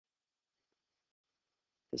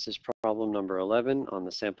This is problem number 11 on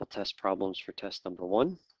the sample test problems for test number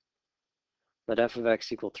 1. Let f of x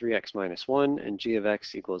equal 3x minus 1 and g of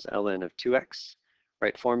x equals ln of 2x.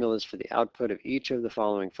 Write formulas for the output of each of the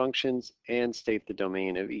following functions and state the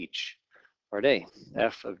domain of each. Part A,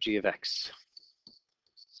 f of g of x.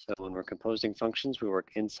 So when we're composing functions, we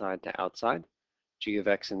work inside to outside. G of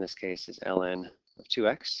x in this case is ln of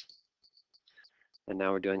 2x. And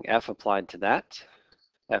now we're doing f applied to that.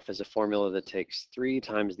 F is a formula that takes 3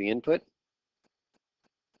 times the input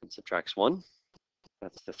and subtracts 1.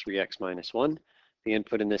 That's the 3x minus 1. The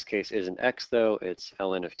input in this case isn't x though, it's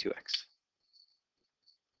ln of 2x.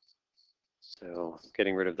 So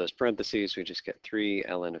getting rid of those parentheses, we just get 3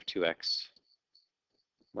 ln of 2x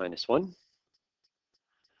minus 1.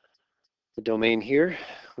 The domain here,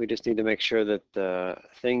 we just need to make sure that the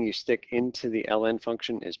thing you stick into the ln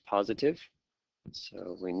function is positive.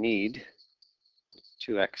 So we need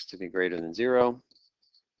 2x to be greater than 0,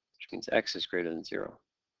 which means x is greater than 0.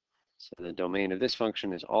 So the domain of this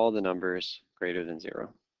function is all the numbers greater than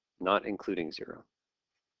 0, not including 0.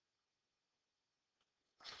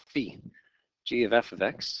 B, g of f of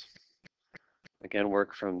x. Again,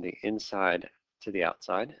 work from the inside to the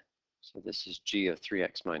outside. So this is g of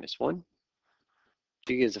 3x minus 1.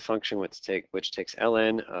 G is a function which takes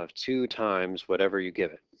ln of 2 times whatever you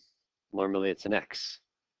give it. Normally it's an x.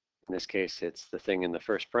 In this case, it's the thing in the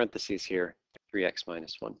first parentheses here, 3x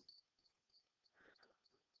minus 1.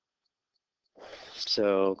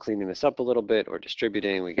 So cleaning this up a little bit or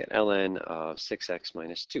distributing, we get ln of 6x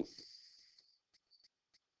minus 2.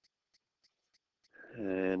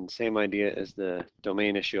 And same idea as the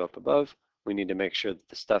domain issue up above, we need to make sure that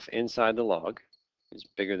the stuff inside the log is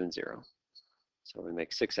bigger than 0. So we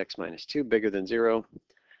make 6x minus 2 bigger than 0,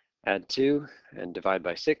 add 2 and divide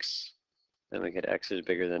by 6, then we get x is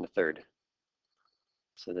bigger than a third.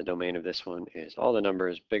 So the domain of this one is all the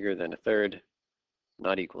numbers bigger than a third,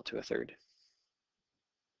 not equal to a third.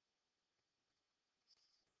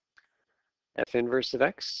 F inverse of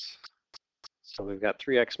x. So we've got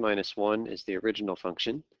 3x minus 1 is the original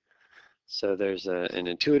function. So there's an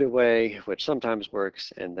intuitive way, which sometimes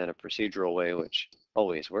works, and then a procedural way, which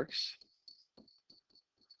always works.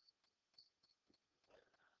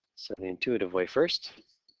 So the intuitive way first.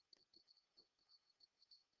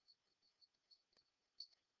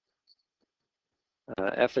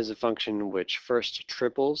 F is a function which first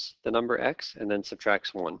triples the number x and then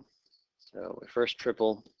subtracts 1. So we first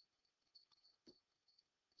triple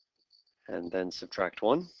and then subtract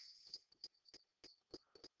 1.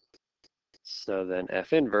 So then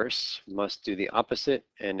f inverse must do the opposite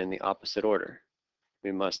and in the opposite order.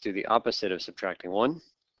 We must do the opposite of subtracting 1.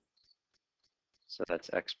 So that's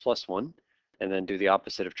x plus 1. And then do the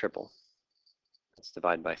opposite of triple. Let's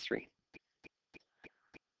divide by 3.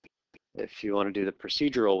 If you want to do the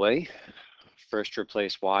procedural way, first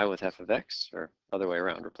replace y with f of x, or other way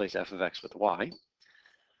around, replace f of x with y.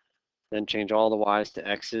 Then change all the y's to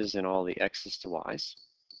x's and all the x's to y's.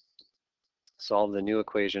 Solve the new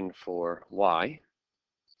equation for y.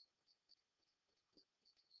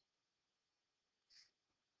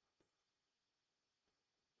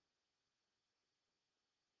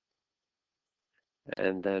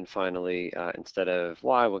 And then finally, instead of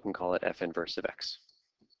y, we can call it f inverse of x.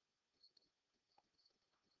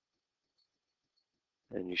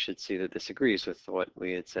 And you should see that this agrees with what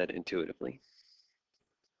we had said intuitively.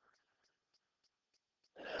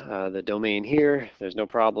 The domain here, there's no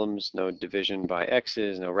problems, no division by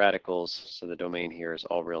x's, no radicals, so the domain here is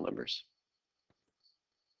all real numbers.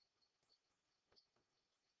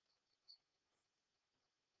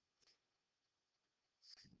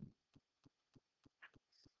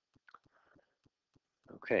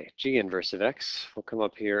 Okay, g inverse of x, we'll come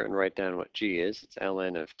up here and write down what g is. It's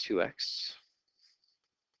ln of 2x.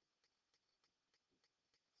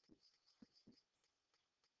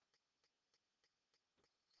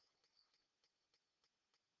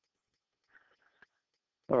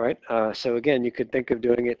 All right, so again, you could think of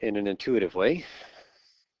doing it in an intuitive way.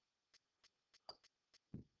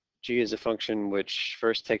 G is a function which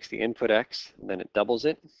first takes the input x, and then it doubles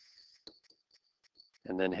it,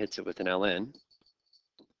 and then hits it with an ln.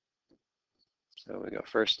 So we go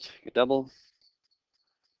first, you double,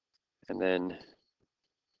 and then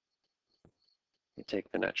you take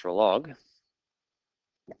the natural log.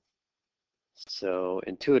 So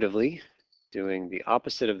intuitively, doing the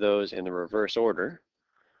opposite of those in the reverse order,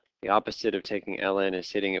 the opposite of taking ln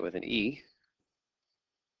is hitting it with an e,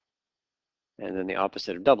 and then the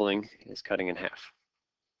opposite of doubling is cutting in half.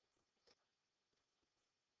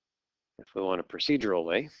 If we want a procedural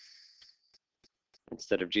way,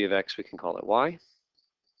 instead of g of x, we can call it y.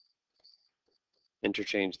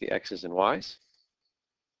 interchange the x's and y's.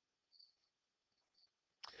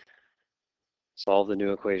 Solve the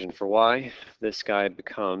new equation for y. This guy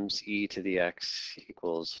becomes e to the x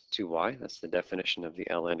equals 2y. That's the definition of the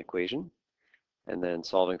ln equation. And then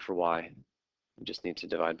solving for y, we just need to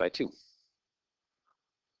divide by 2.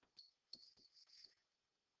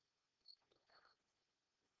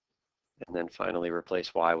 And then finally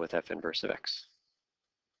replace y with f inverse of x.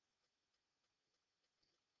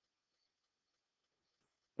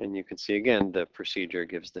 And you can see again, the procedure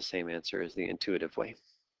gives the same answer as the intuitive way.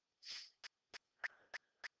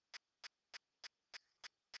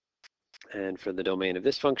 And for the domain of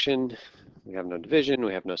this function, we have no division,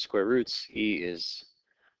 we have no square roots. E is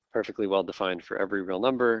perfectly well defined for every real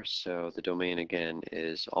number, so the domain again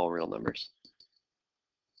is all real numbers.